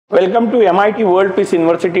Welcome to MIT World Peace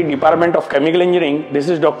University Department of Chemical Engineering. This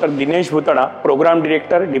is Dr. Dinesh Bhutda, Program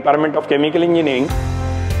Director, Department of Chemical Engineering.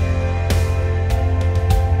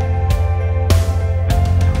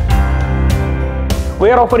 We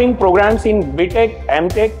are offering programs in B.Tech,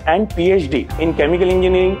 M.Tech and PhD in chemical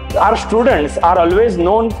engineering. Our students are always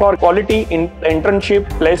known for quality in internship,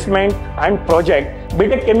 placement and project.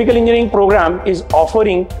 B.Tech Chemical Engineering program is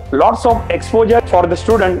offering lots of exposure for the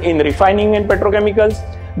student in refining and petrochemicals,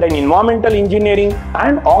 then environmental engineering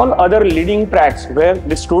and all other leading tracks where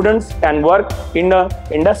the students can work in the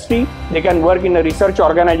industry. They can work in a research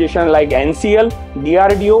organization like NCL,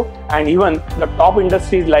 DRDO and even the top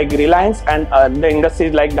industries like Reliance and the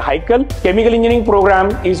industries like the Heikel. Chemical engineering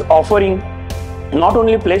program is offering not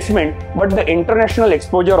only placement but the international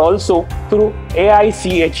exposure also through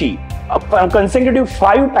AICHE. Consecutive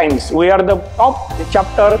 5 times we are the top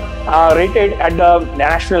chapter rated at the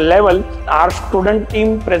national level. Our student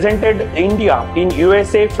team presented India in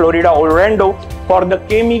USA, Florida, Orlando for the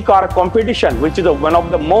Chemi-Car competition, which is one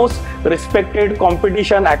of the most respected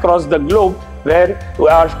competition across the globe, where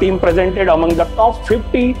our team presented among the top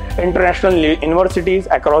 50 international universities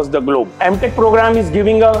across the globe. M.Tech program is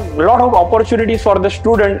giving a lot of opportunities for the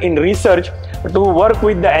student in research to work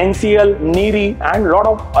with the NCL, NEERI and lot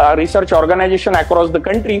of research organization across the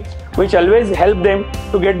country, which always help them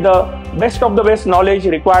to get the best of the best knowledge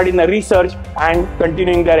required in the research and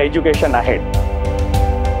continuing their education ahead.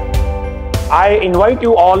 I invite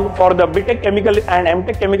you all for the B.Tech Chemical and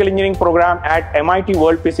M.Tech Chemical Engineering program at MIT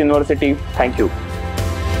World Peace University. Thank you.